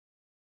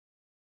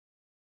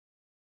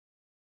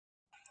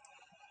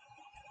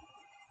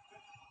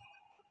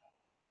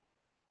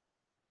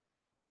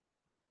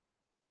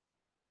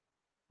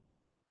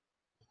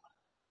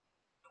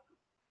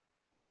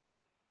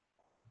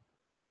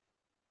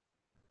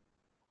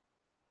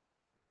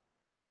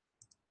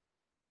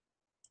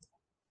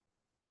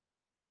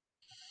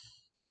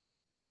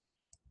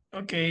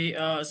Okay,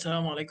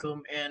 assalamu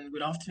alaikum and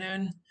good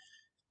afternoon.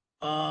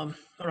 All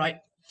right,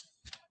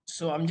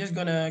 so I'm just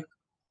gonna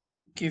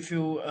give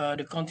you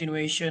the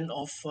continuation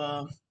of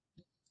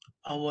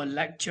our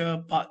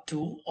lecture part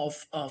two of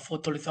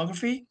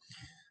photolithography.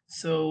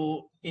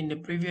 So in the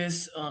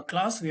previous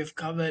class, we have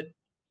covered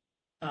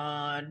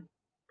uh,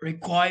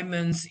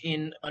 requirements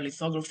in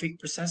lithographic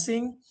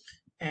processing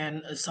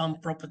and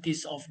some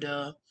properties of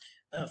the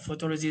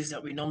photoresist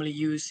that we normally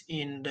use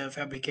in the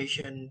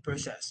fabrication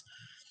process.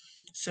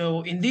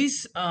 So in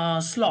this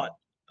slot,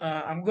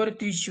 I'm going to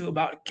teach you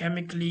about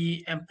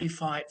chemically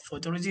amplified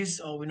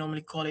photoresist, or we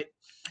normally call it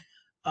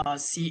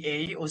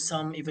CA, or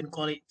some even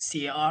call it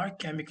CAR,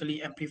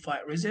 chemically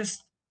amplified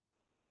resist.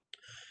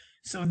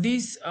 So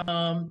this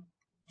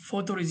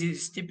photoresist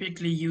is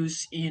typically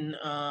used in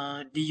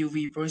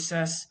DUV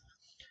process,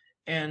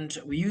 and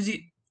we use it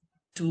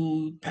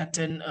to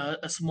pattern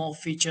a small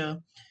feature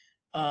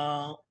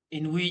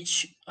in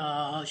which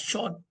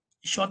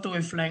shorter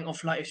wavelength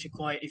of light is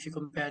required if you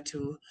compare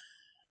to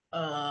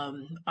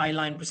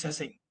eye-line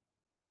processing.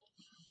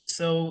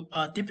 So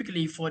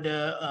typically for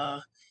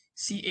the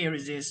CA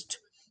resist,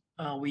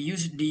 we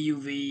use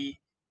DUV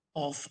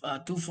of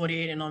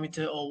 248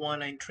 nanometer or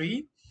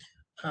 193,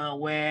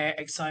 where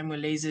excimer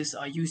lasers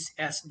are used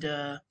as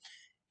the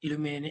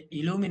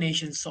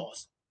illumination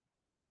source.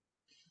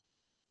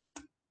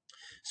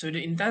 So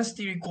the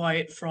intensity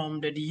required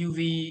from the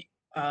DUV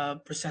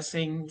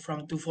processing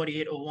from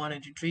 248 or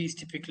 193 is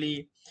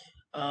typically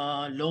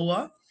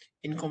lower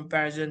in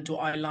comparison to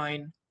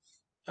eye-line,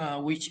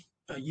 which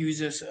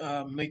uses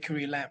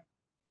mercury lamp.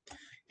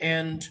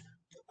 And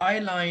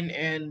eye-line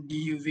and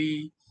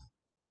DUV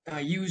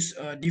use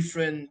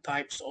different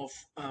types of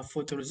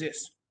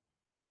photoresist.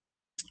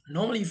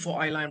 Normally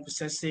for eye-line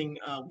processing,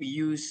 we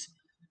use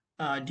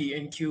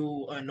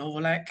DNQ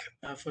Novolac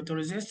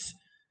photoresist,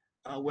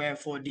 where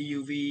for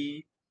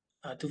DUV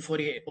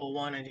 248 or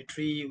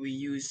 193, we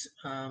use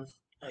a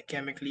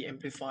chemically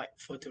amplified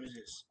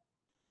photoresist.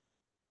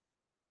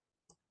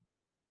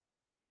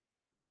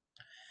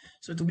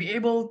 So to be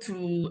able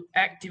to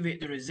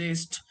activate the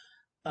resist,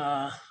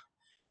 uh,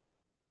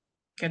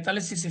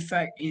 catalysis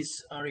effect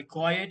is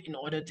required in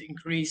order to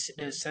increase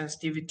the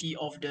sensitivity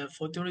of the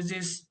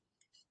photoresist.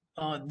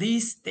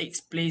 This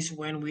takes place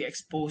when we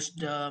expose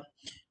the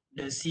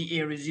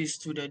CA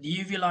resist to the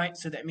DUV light.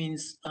 So that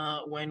means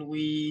when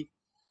we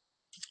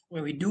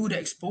do the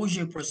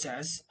exposure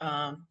process,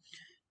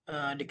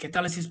 the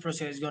catalysis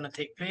process is going to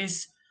take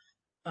place.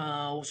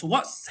 So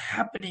what's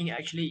happening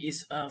actually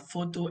is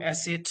photo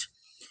acid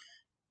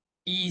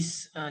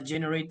is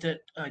generated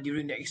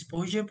during the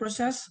exposure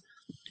process,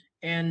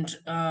 and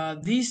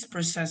this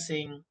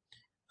processing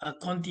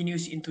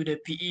continues into the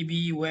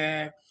PEB,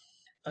 where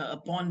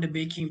upon the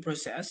baking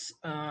process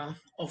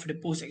of the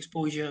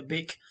post-exposure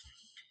bake,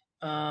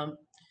 um,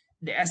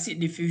 the acid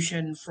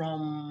diffusion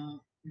from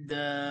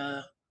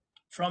the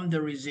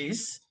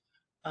resist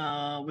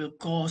will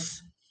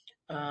cause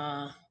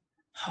uh,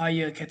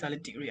 higher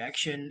catalytic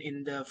reaction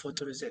in the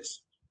photoresist,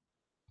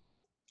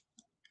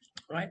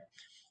 right?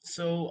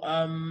 So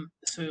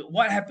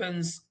what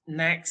happens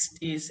next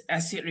is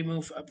acid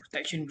remove a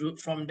protection group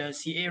from the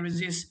CA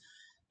resist,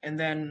 and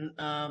then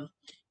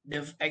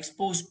the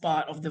exposed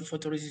part of the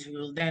photoresist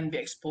will then be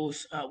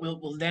exposed,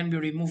 will then be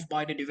removed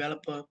by the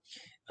developer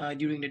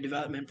during the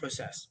development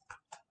process.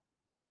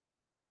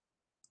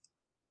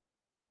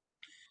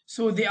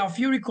 So there are a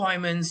few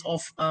requirements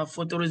of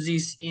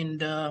photoresist in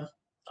the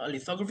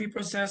lithography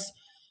process.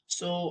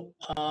 So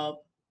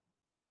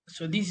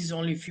so this is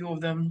only a few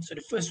of them. So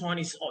the first one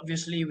is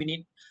obviously we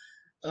need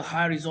a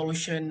high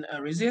resolution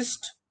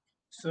resist.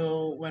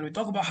 So when we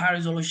talk about high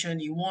resolution,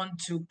 you want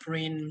to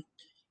print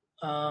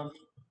um,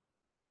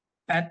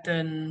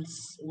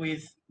 patterns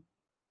with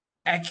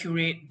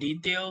accurate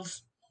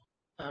details,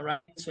 right?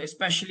 So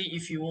especially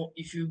if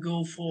you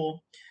go for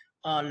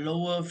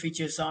lower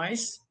feature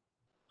size,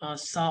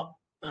 sub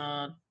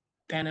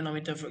 10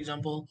 nanometer, for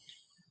example,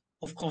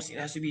 of course it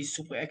has to be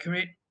super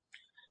accurate.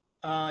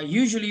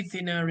 Usually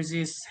thinner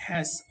resist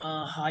has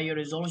a higher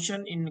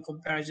resolution in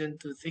comparison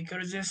to thicker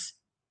resist.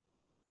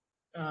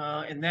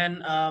 And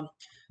then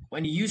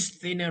when you use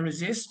thinner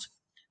resist,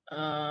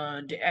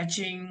 the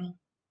etching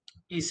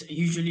is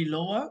usually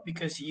lower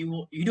because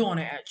you don't want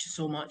to etch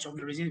so much of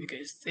the resist because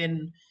it's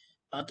thin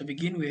to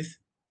begin with,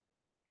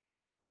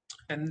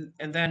 and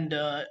then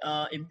the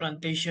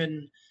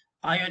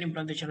ion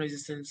implantation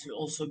resistance will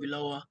also be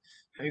lower.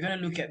 And we're going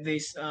to look at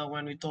this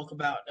when we talk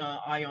about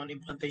ion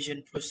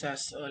implantation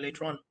process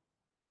later on.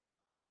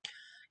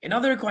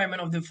 Another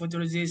requirement of the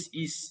photoresist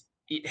is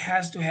it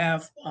has to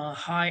have a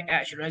high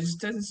etch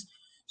resistance.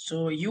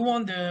 So you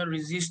want the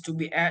resist to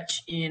be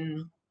etched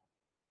in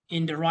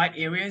the right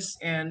areas,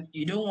 and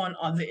you don't want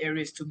other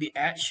areas to be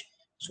etched.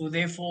 So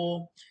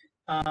therefore,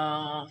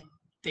 uh,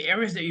 the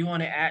areas that you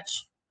want to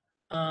etch,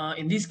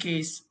 in this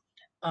case,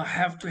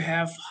 have to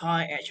have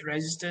high etch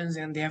resistance,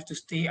 and they have to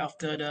stay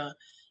after the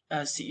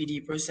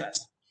CED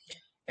process.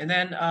 And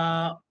then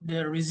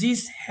the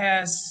resist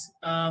has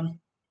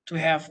to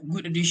have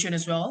good adhesion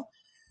as well.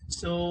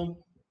 So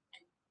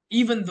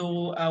even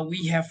though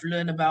we have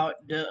learned about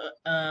the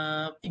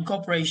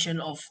incorporation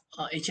of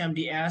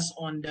HMDS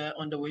on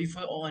the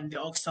wafer or on the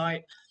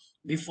oxide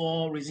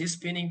before resist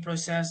spinning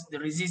process, the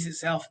resist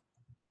itself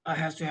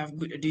has to have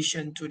good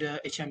addition to the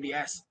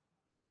HMDS.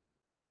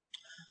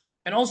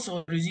 And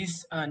also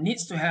resist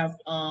needs to have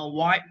a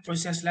wide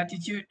process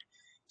latitude.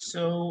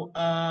 So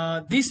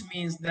this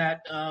means that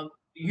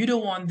you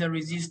don't want the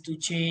resist to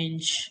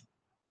change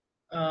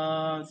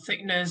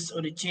thickness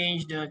or to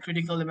change the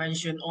critical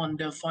dimension on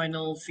the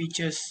final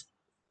features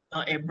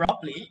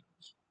abruptly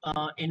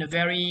in a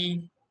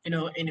very in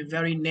a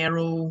very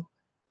narrow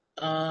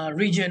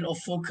region of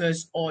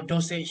focus or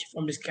dosage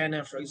from the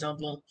scanner, for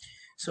example.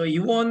 So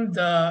you want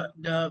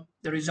the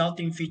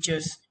resulting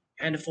features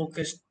and the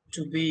focus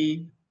to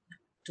be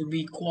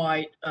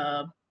quite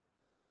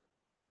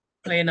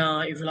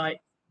planar, if you like,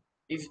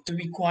 if to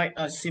be quite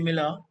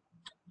similar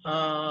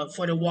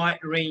for the wide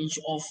range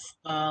of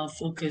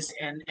focus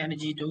and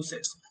energy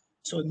doses.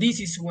 So this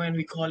is when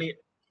we call it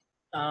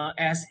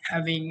as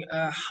having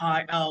a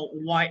high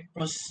wide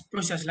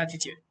process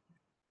latitude.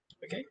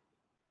 Okay,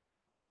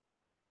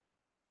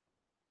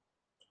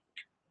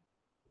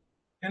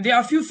 and there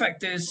are a few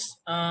factors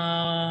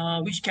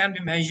which can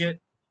be measured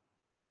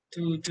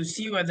to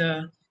see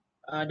whether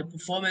the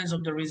performance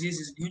of the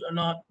resist is good or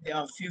not. There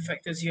are a few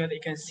factors here that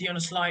you can see on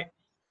the slide: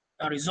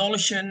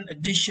 resolution,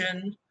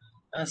 addition,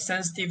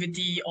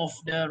 sensitivity of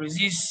the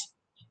resist,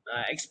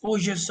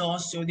 exposure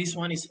source. So this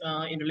one is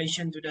in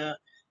relation to the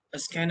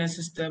scanner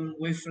system,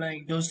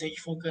 wavelength, dosage,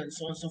 focus, and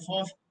so on and so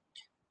forth.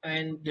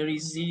 And the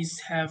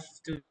resist have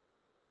to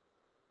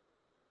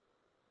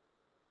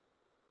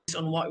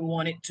on what we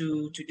want it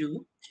to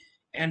do.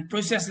 And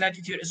process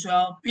latitude as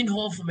well,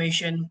 pinhole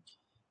formation,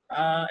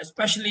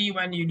 especially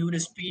when you do the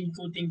spin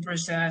coating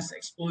process,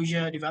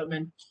 exposure,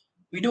 development.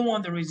 We don't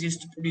want the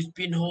resist to produce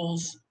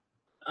pinholes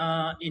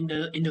in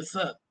the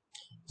fur.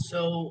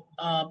 So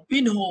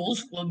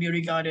pinholes will be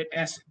regarded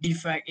as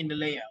defect in the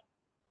layer.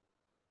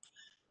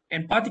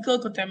 And particle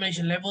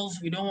contamination levels,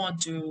 we don't want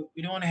to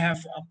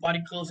have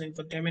particles and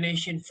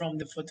contamination from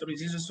the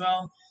photoresist as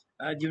well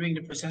during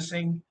the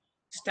processing.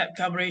 Step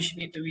coverage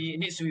needs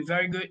to be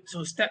very good.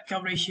 So step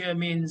coverage here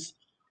means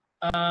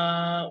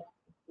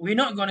we're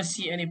not going to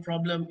see any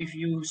problem if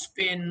you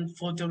spin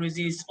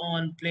photoresist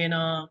on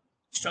planar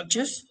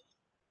structures,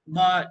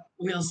 but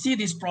we'll see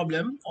this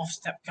problem of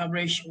step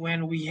coverage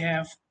when we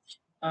have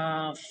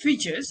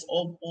features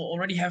or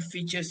already have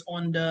features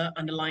on the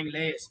underlying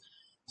layers.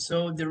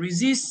 So the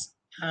resist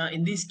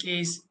in this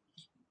case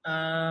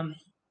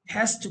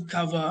has to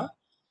cover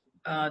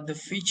the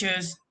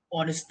features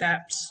or the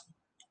steps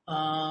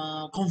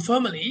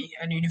conformally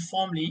and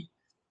uniformly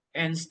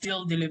and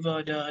still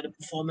deliver the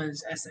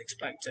performance as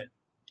expected.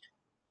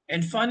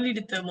 And finally,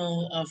 the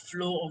thermal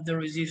flow of the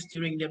resist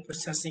during the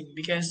processing,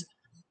 because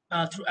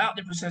throughout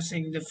the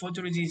processing, the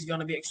photoresist is going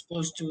to be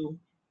exposed to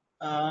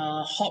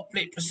hot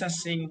plate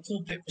processing,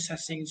 cool plate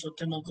processing, so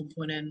thermal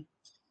component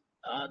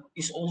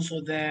is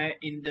also there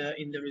in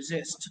the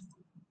resist.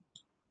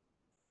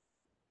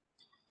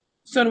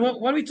 So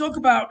when we talk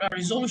about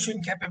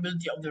resolution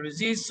capability of the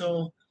resist,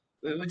 so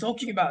we're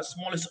talking about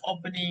smallest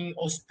opening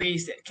or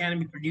space that can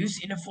be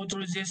produced in a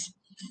photoresist.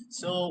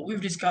 So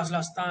we've discussed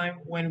last time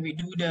when we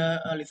do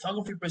the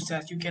lithography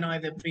process, you can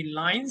either print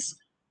lines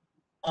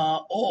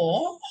or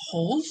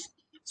holes.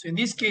 So in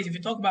this case, if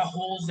you talk about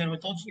holes, then we're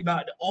talking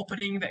about the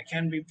opening that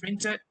can be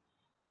printed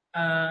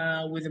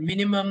with a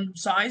minimum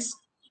size.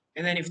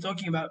 And then if you're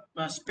talking about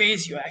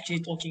space, you're actually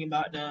talking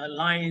about the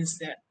lines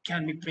that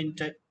can be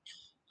printed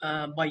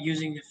by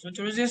using the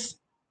photoresist.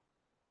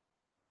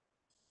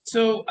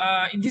 So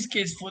in this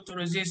case,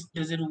 photoresist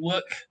doesn't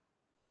work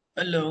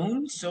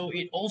alone. So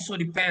it also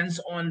depends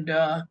on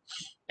the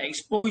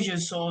exposure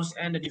source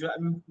and the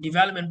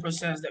development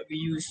process that we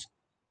use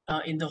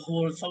in the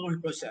whole lithography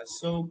process.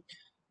 So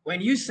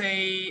when you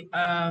say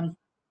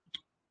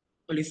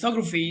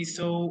lithography,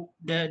 so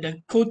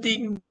the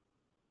coating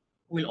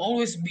will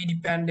always be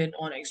dependent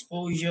on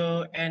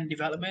exposure and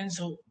development.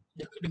 So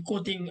the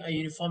coating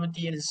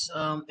uniformity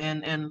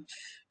and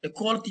the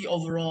quality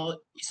overall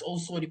is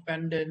also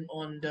dependent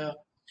on the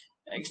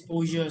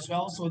exposure as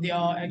well. So they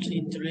are actually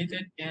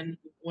interrelated. And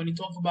when you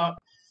talk about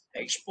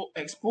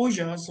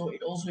exposure, so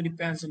it also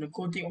depends on the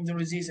coating of the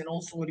resist and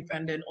also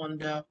dependent on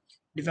the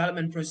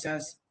development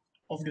process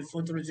of the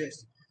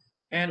photoresist.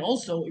 And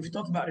also, if you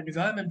talk about the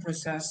development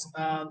process,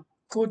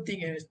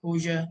 coating and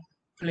exposure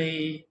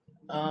play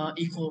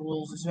equal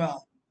roles as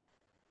well.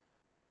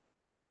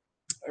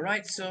 All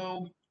right,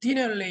 so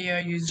thinner layer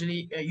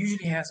usually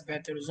has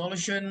better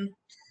resolution.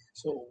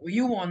 So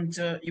you want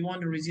the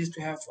resist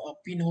to have a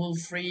pinhole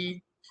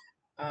free,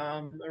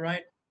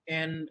 right?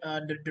 And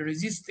the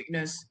resist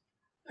thickness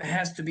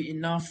has to be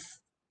enough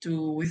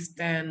to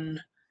withstand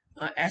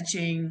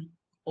etching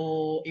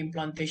or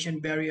implantation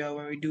barrier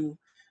when we do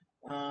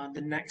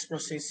the next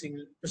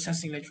processing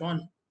later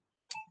on,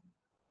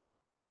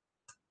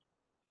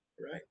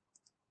 right?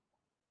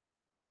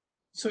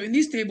 So in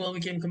this table, we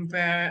can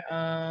compare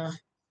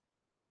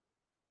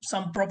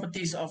some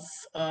properties of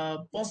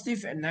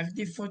positive and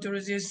negative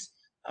photoresist.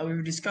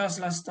 We discussed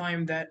last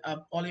time that a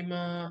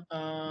polymer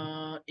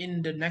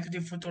in the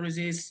negative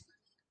photoresist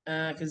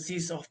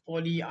consists of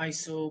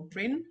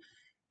polyisoprene,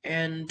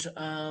 and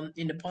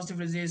in the positive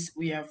resist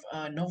we have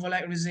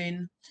novolite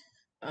resin.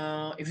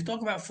 If you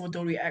talk about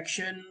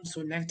photoreaction,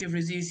 so negative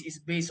resist is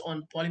based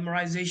on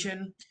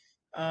polymerization.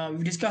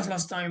 We discussed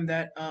last time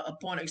that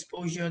upon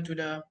exposure to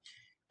the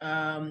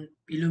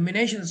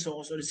illumination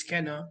source or the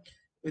scanner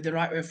with the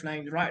right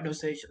wavelength, the right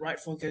dosage, right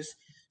focus,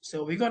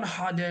 so we're going to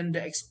harden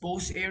the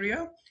exposed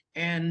area,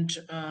 and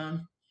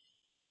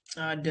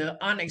the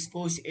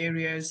unexposed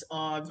areas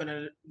are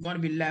gonna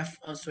be left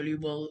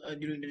soluble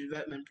during the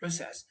development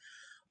process.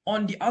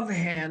 On the other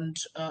hand,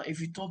 if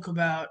you talk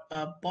about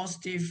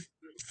positive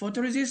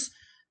photoresist,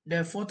 the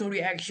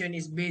photoreaction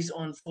is based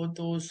on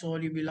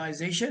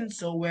photosolubilization.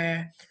 So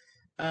where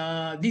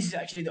this is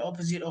actually the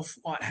opposite of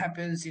what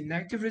happens in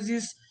negative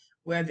resist,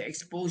 where the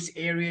exposed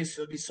areas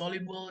will be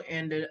soluble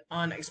and the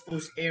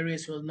unexposed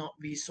areas will not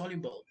be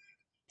soluble.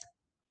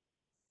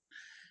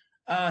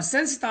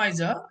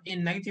 Sensitizer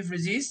in negative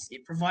resist,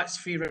 it provides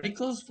free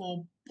radicals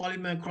for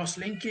polymer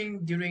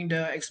cross-linking during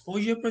the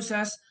exposure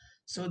process.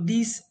 So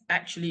this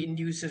actually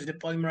induces the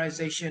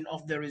polymerization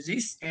of the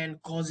resist and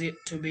cause it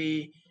to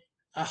be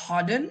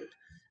hardened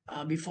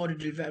before the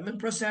development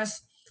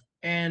process.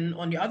 And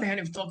on the other hand,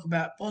 if we talk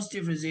about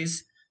positive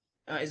resist,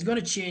 it's going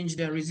to change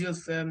the residual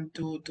film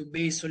to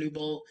base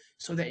soluble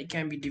so that it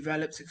can be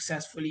developed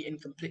successfully and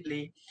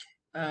completely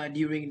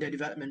during the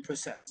development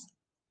process.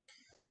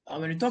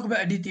 When we talk about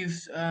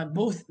additives,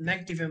 both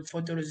negative and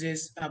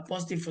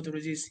positive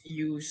photoresist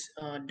use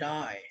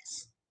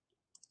dyes.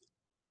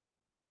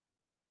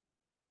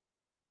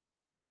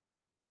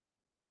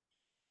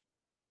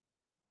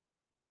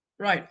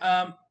 Right.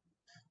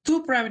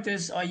 Two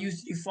parameters are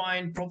used to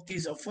define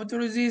properties of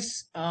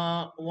photoresist.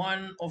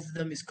 One of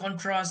them is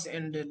contrast,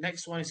 and the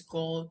next one is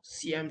called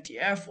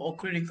CMTF, or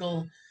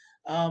critical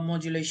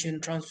modulation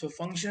transfer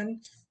function.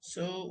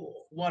 So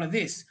what are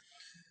these?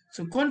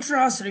 So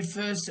contrast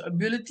refers to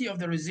ability of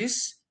the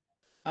resist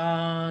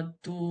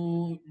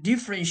to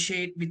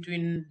differentiate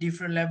between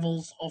different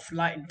levels of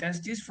light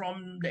intensities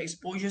from the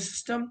exposure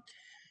system.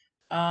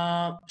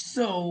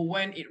 So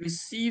when it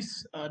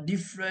receives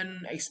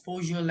different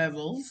exposure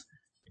levels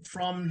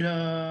from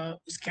the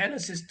scanner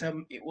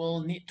system, it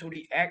will need to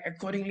react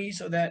accordingly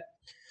so that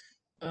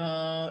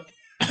uh,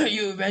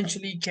 you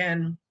eventually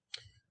can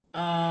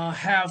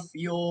have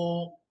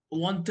your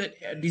wanted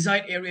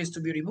desired areas to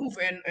be removed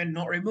and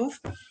not removed.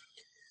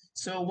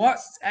 So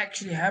what's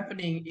actually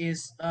happening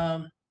is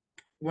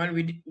when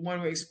we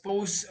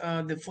expose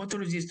the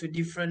photoresist to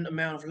different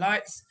amount of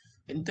lights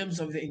in terms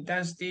of the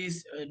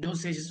intensities,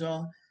 dosage as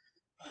well,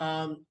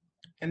 um,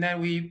 and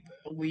then we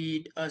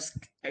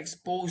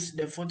expose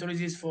the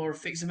photoresist for a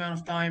fixed amount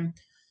of time,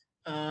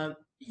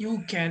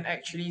 you can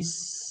actually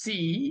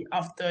see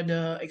after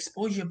the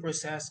exposure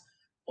process,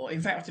 or in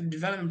fact after the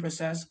development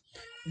process,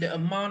 the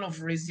amount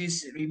of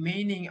resist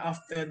remaining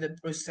after the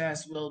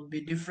process will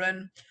be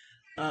different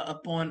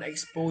upon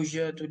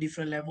exposure to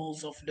different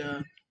levels of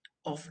the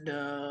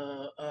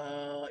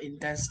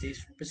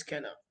intensities per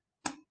scanner.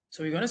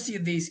 So we're going to see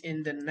this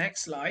in the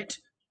next slide.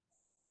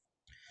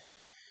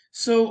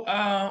 So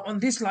on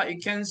this slide, you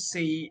can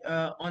see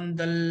on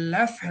the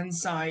left hand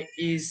side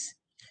is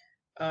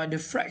the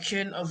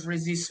fraction of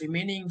resist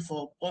remaining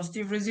for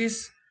positive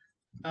resist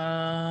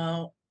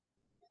uh,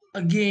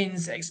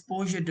 against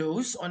exposure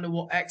dose on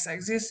the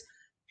x-axis,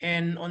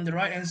 and on the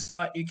right hand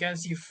side you can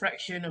see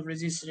fraction of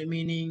resist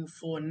remaining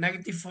for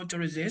negative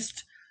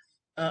photoresist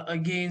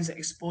against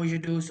exposure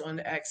dose on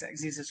the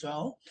x-axis as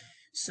well.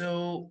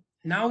 So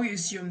now we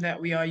assume that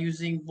we are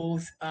using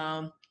both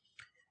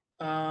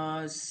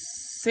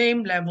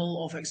same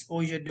level of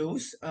exposure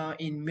dose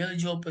in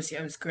millijoule per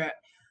cm squared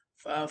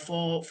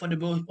for the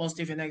both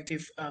positive and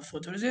negative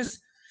photoresist.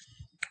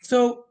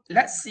 So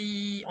let's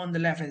see on the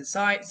left hand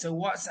side. So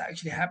what's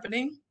actually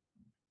happening?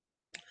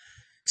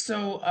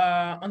 So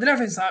on the left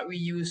hand side, we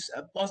use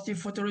a positive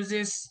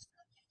photoresist.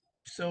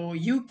 So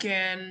you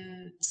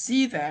can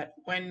see that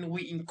when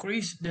we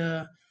increase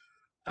the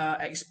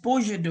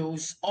exposure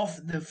dose of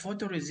the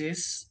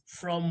photoresist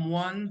from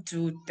 1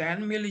 to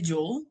 10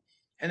 millijoule,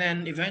 and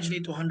then eventually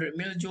to 100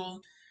 millijoule,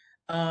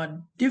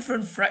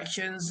 different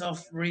fractions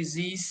of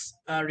resist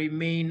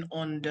remain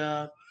on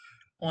the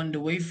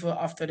wafer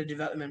after the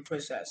development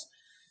process.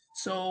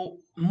 So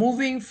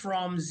moving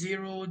from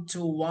 0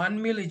 to 1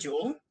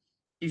 millijoule,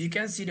 if you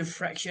can see the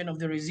fraction of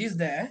the resist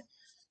there,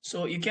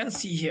 so you can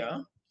see here,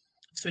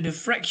 so the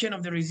fraction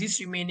of the resist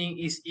remaining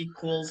is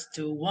equals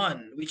to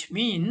 1, which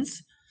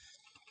means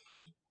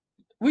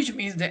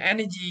the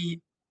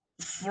energy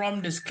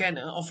from the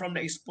scanner or from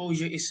the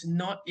exposure is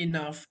not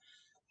enough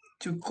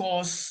to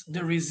cause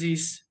the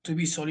resist to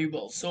be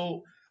soluble.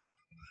 So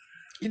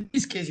in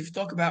this case, if you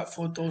talk about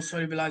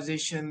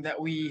photosolubilization that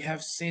we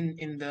have seen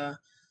in the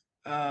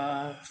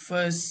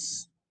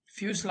first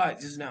few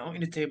slides just now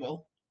in the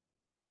table,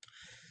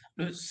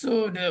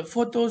 So the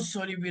photo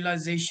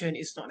solubilization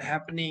is not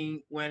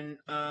happening when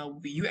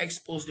you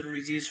expose the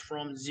resist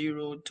from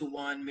 0 to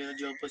 1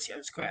 millijoule per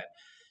cm squared.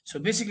 So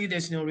basically,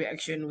 there's no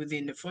reaction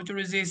within the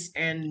photoresist,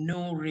 and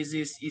no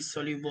resist is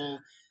soluble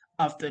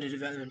after the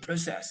development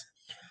process.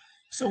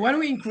 So when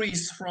we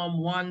increase from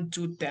 1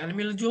 to 10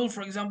 millijoule,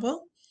 for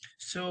example,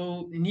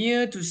 so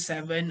near to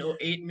 7 or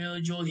 8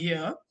 millijoule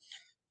here,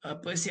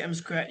 per cm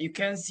squared, you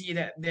can see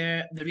that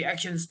there the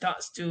reaction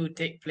starts to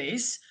take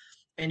place,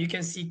 and you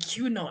can see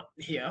Q naught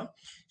here,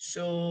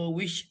 so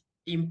which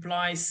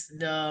implies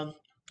the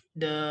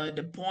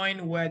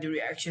point where the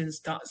reaction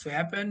starts to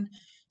happen.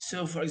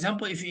 So for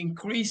example, if you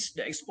increase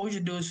the exposure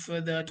dose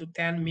further to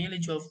 10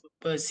 millijoule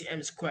per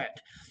cm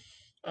squared,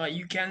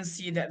 you can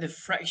see that the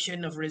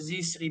fraction of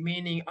resist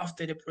remaining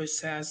after the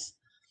process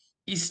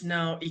is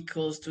now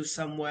equals to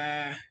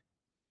somewhere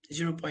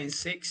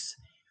 0.6,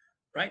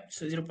 right?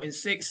 So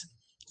 0.6.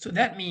 So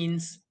that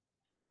means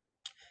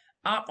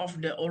out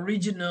of the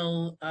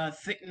original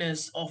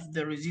thickness of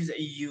the resist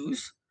that you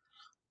use,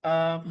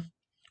 um,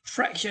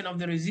 fraction of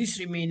the resist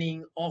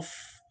remaining of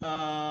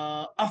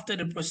after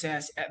the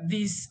process at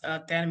this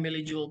 10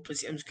 millijoule per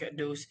cm squared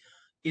dose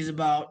is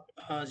about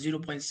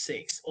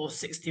 0.6 or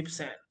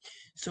 60%.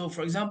 So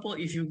for example,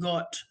 if you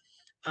got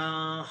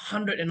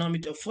 100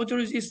 nanometer of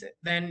photoresist,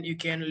 then you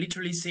can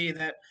literally say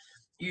that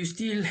you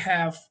still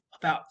have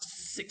about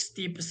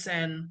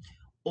 60%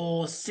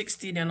 or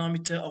 60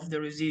 nanometer of the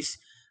resist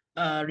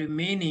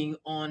remaining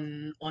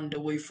on the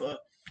wafer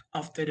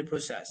after the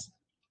process.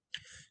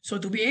 So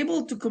to be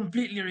able to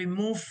completely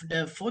remove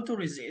the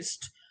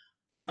photoresist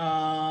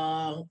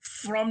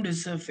from the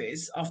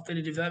surface after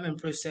the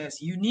development process,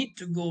 you need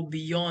to go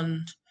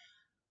beyond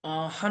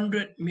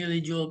 100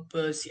 millijoule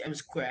per cm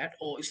squared,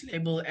 or it's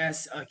labeled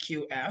as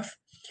QF.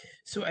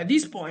 So at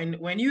this point,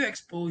 when you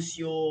expose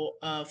your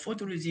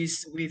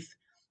photoresist with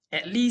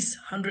at least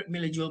 100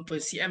 millijoule per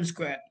cm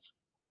squared,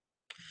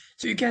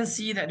 so you can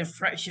see that the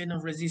fraction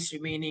of resist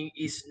remaining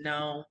is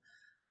now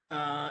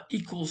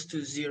equals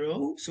to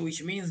 0. So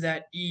which means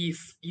that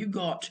if you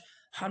got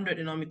 100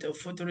 nanometer of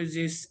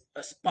photoresist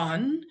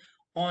spun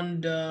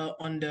on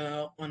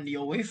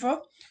your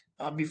wafer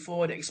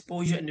before the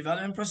exposure and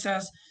development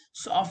process,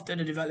 so after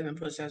the development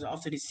process,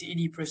 after the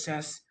CAD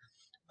process,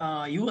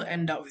 you will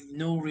end up with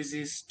no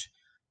resist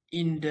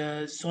in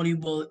the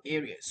soluble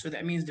area. So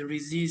that means the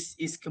resist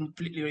is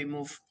completely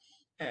removed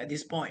at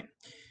this point.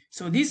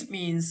 So this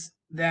means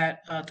that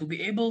to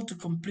be able to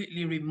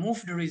completely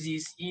remove the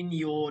resist in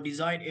your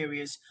desired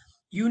areas,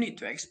 you need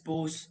to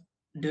expose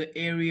the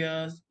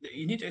areas,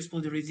 you need to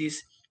expose the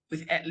resist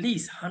with at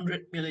least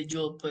 100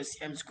 millijoule per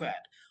cm squared,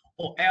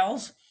 or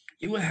else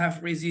you will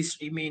have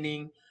resist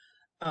remaining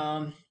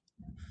um,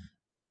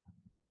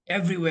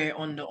 everywhere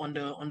on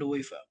the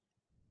wafer.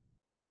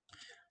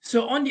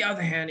 So on the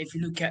other hand, if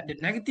you look at the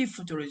negative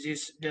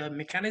photoresist, the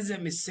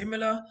mechanism is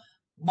similar,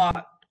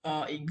 but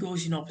it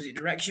goes in opposite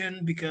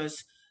direction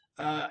because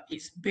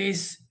it's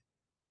based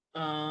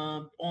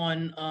on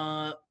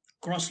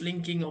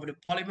cross-linking of the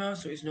polymer,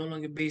 so it's no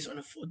longer based on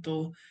a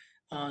photo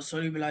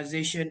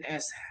solubilization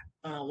as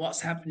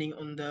what's happening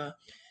on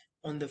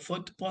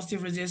the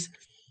positive resist.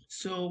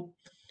 So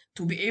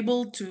to be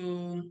able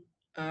to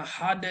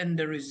harden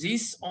the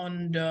resist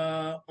on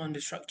the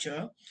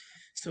structure,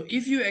 so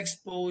if you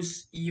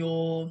expose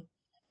your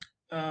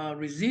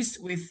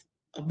resist with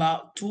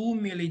about 2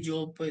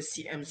 millijoule per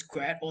cm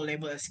squared, or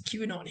labeled as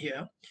Q naught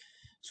here,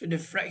 so the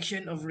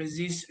fraction of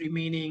resist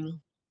remaining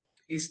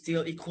is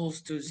still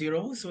equals to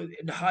 0. So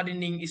the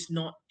hardening is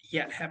not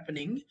yet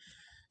happening.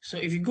 So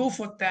if you go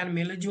for 10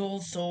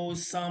 millijoules, so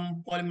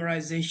some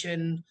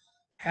polymerization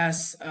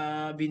has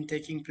been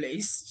taking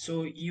place.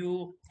 So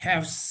you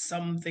have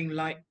something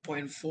like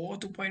zero point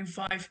 0.4 to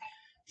 0.5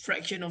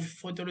 fraction of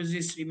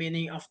photoresist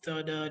remaining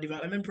after the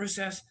development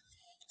process.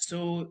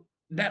 So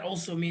that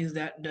also means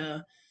that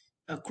the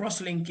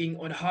cross-linking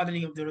or the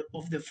hardening of the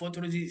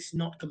photoresist is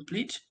not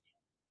complete.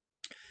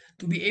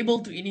 To be able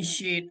to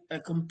initiate a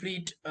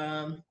complete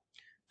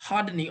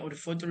hardening of the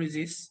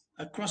photoresist,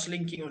 a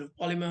cross-linking of the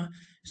polymer,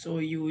 so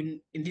you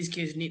in this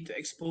case need to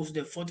expose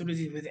the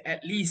photoresist with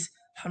at least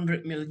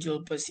 100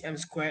 millijoule per cm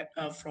squared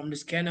from the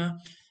scanner.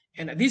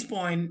 And at this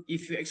point,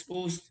 if you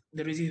expose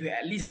the resist with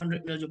at least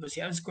 100 millijoule per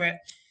cm squared,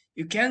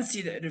 you can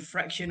see that the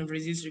fraction of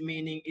resist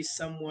remaining is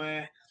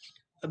somewhere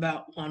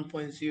about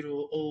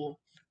 1.0,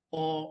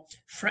 or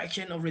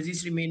fraction of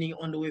resist remaining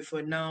on the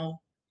wafer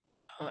now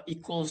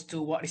equals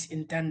to what is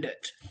intended.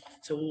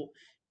 So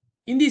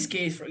in this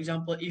case, for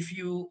example, if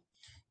you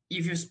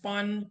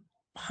spun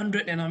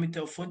 100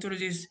 nanometer of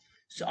photoresist,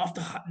 so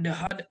after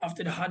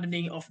the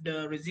hardening of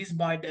the resist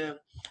by the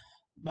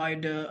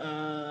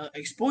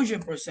exposure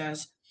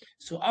process,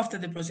 so after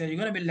the process, you're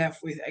going to be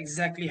left with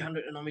exactly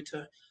 100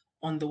 nanometer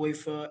on the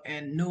wafer,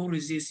 and no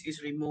resist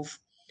is removed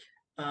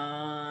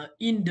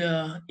in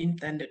the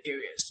intended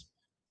areas,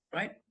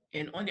 right?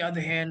 And on the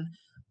other hand,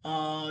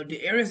 the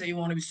areas that you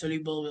want to be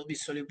soluble will be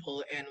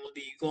soluble and will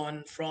be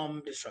gone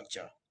from the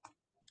structure.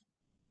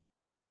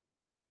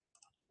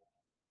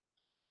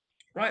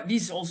 right?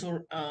 This is also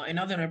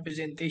another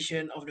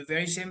representation of the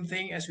very same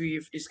thing as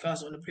we've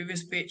discussed on the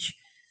previous page.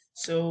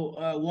 So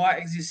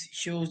y-axis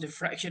shows the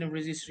fraction of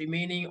resist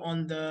remaining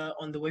on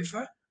the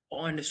wafer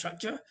or on the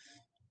structure.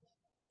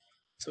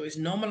 So it's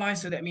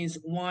normalized, so that means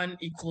 1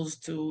 equals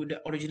to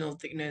the original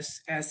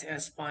thickness as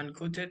spun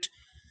coated.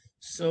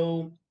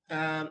 So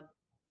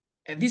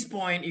at this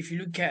point, if you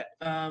look at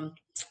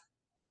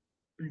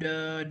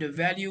the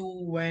value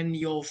when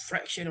your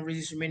fraction of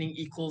resist remaining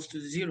equals to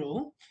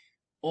 0,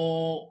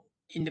 or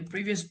in the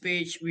previous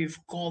page we've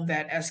called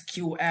that as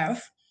QF.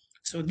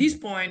 So this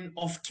point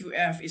of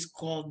QF is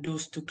called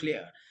dose to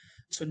clear.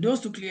 So dose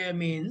to clear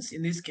means,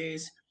 in this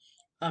case,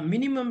 a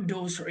minimum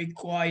dose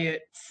required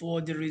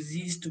for the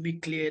resist to be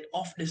cleared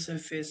off the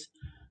surface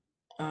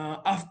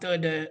after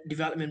the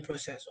development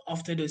process,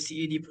 after the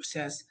CAD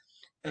process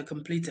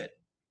completed.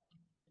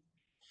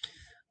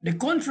 The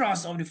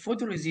contrast of the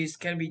photoresist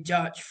can be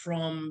judged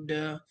from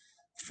the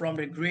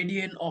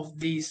gradient of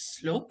this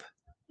slope,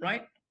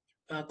 right?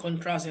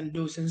 Contrast and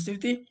dose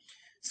sensitivity.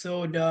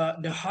 So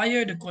the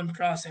higher the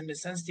contrast and the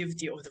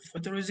sensitivity of the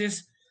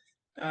photoresist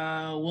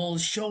will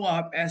show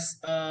up as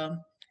a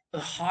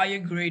higher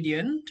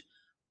gradient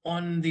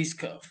on this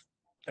curve.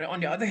 Right? On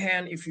the other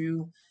hand, if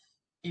you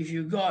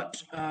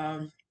got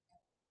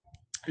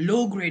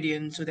low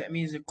gradient, so that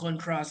means the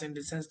contrast and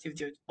the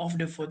sensitivity of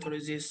the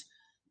photoresist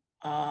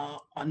are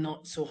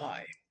not so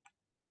high.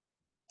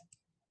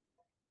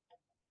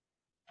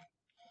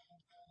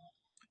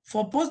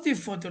 For positive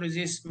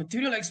photoresist,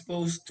 material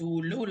exposed to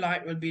low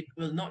light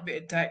will not be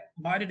attacked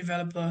by the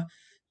developer.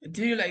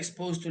 Material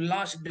exposed to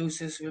large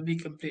doses will be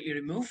completely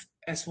removed,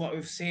 as what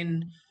we've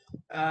seen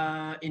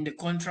in the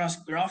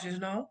contrast graph just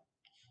now,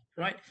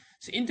 right?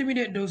 So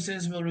intermediate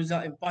doses will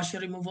result in partial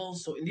removal.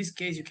 So in this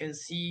case, you can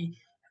see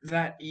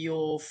that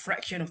your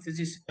fraction of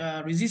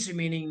resist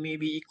remaining may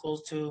be equal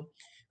to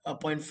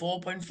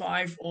 0.4,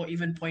 0.5, or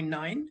even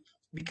 0.9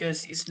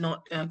 because it's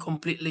not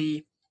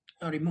completely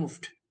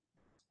removed.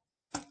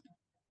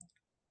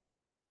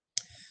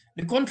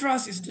 The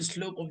contrast is the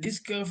slope of this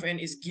curve and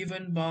is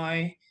given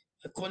by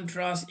a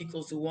contrast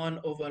equals to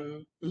 1 over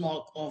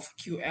log of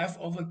QF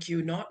over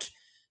Q naught.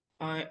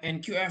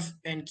 And QF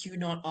and Q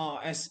naught are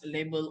as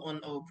labeled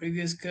on our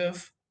previous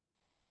curve.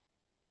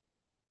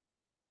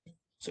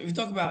 So if we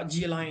talk about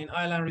G line and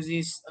I line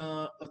resist,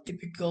 a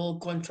typical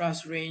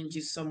contrast range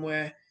is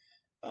somewhere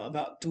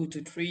about 2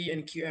 to 3,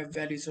 and QF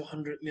values of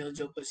 100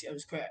 millijoule per cm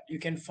squared. You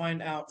can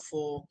find out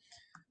for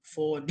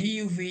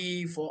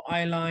DUV, for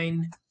I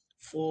line,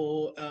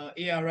 for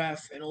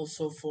ARF, and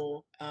also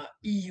for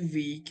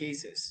EUV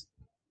cases.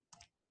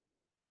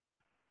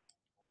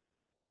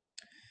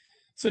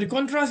 So the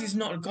contrast is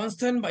not a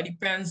constant, but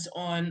depends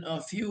on a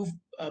few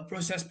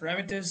process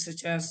parameters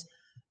such as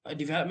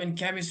development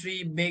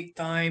chemistry, bake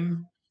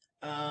time,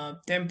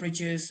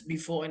 temperatures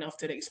before and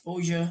after the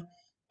exposure,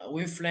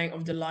 wavelength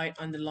of the light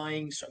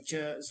underlying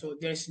structure. So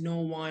there's no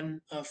one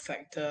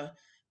factor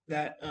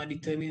that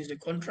determines the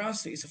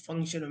contrast. So it's a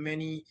function of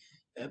many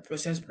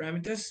process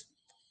parameters.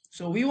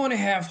 So we want to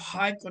have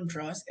high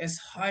contrast as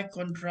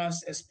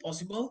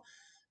possible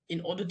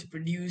in order to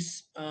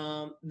produce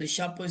the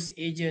sharpest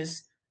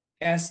edges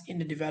as in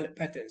the developed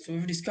pattern. So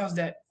we've discussed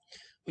that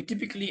we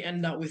typically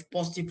end up with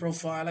positive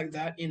profile like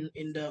that in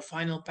the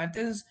final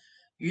patterns.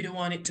 You don't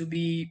want it to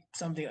be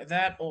something like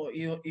that, or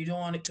you don't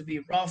want it to be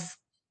rough.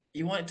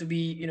 You want it to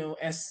be,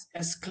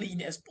 as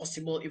clean as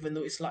possible, even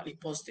though it's slightly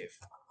positive.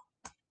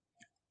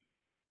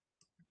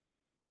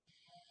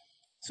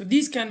 So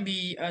these can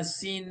be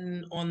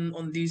seen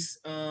on this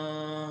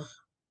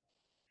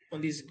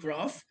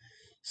graph.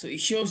 So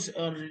it shows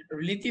a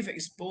relative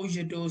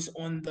exposure dose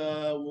on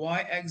the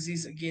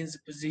y-axis against the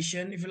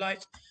position, if you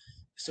like.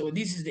 So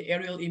this is the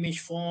aerial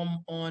image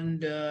form on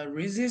the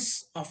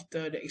resist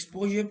after the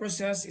exposure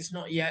process is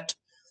not yet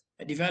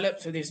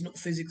developed. So there's no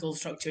physical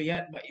structure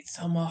yet, but it's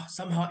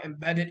somehow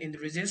embedded in the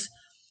resist,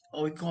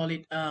 or we call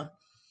it an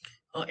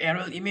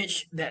aerial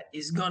image that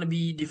is going to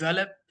be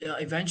developed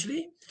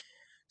eventually.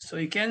 So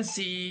you can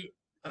see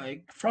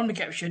from the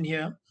caption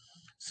here,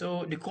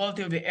 so the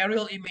quality of the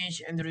aerial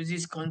image and the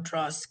resist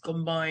contrast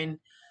combine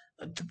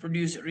to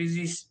produce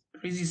resist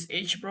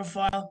edge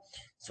profile.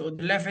 So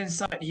the left hand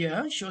side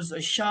here shows a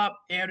sharp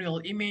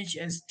aerial image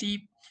and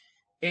steep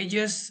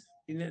edges.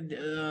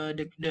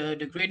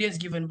 The gradients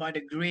given by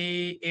the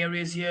gray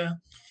areas here.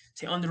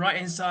 So on the right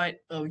hand side,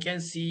 we can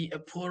see a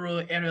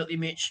poorer aerial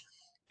image,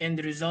 and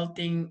the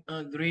resulting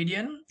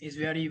gradient is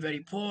very,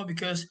 very poor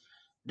because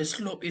the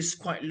slope is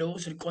quite low.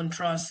 So the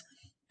contrast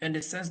and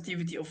the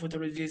sensitivity of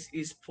photoresist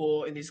is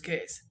poor in this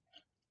case.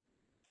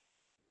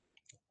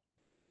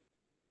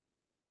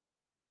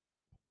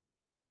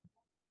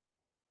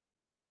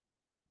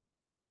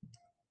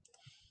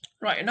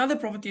 Right, another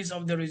properties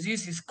of the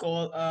resist is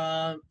called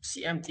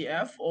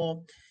CMTF,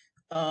 or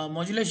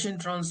modulation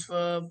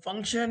transfer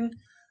function.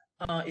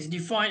 Is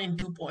defined in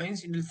 2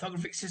 points. In the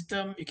lithographic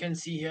system, you can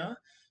see here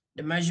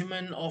the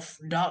measurement of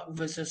dark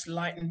versus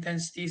light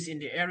intensities in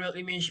the aerial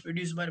image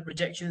produced by the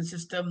projection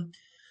system.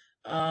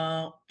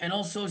 And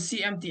also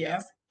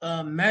CMTF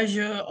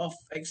measure of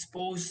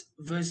exposed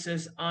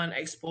versus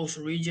unexposed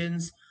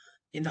regions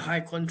in the high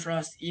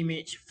contrast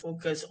image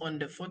focus on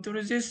the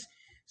photoresist.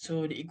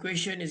 So the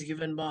equation is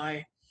given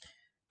by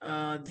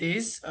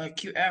this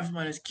QF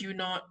minus Q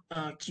naught,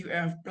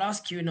 QF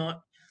plus Q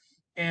naught,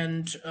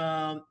 and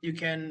you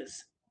can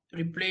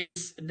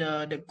replace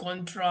the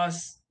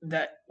contrast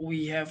that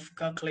we have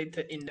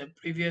calculated in the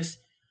previous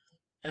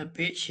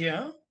page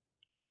here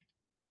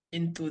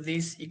into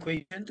this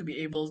equation to be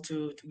able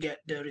to get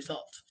the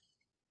result.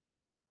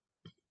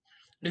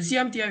 The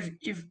CMTF,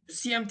 if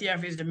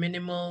CMTF is the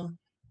minimum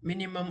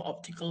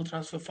optical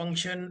transfer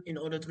function in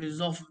order to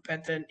resolve a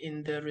pattern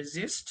in the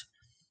resist.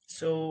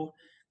 So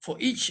for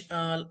each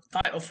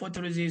type of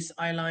photoresist,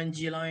 I-line,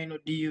 G-line, or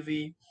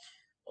DUV,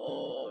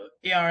 or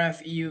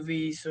ARF,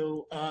 EUV,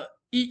 so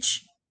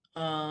each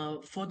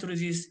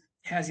photoresist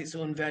has its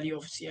own value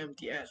of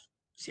CMTF.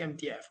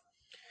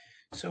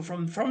 So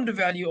from the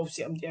value of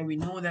CMTF, we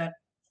know that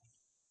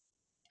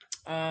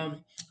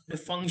the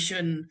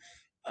function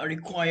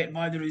required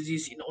by the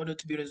resist in order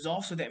to be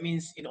resolved. So that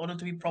means in order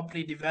to be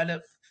properly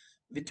developed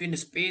between the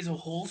space or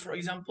holes, for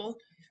example,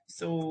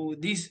 so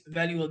this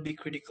value will be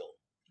critical.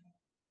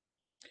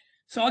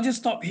 So I'll just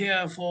stop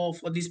here for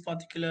this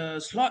particular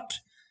slot.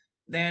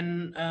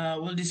 Then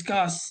we'll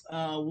discuss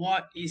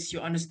what is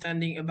your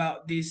understanding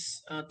about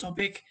this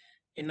topic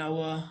in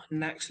our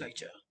next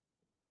lecture.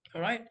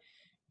 All right.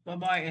 Bye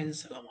bye and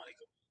salam alaikum.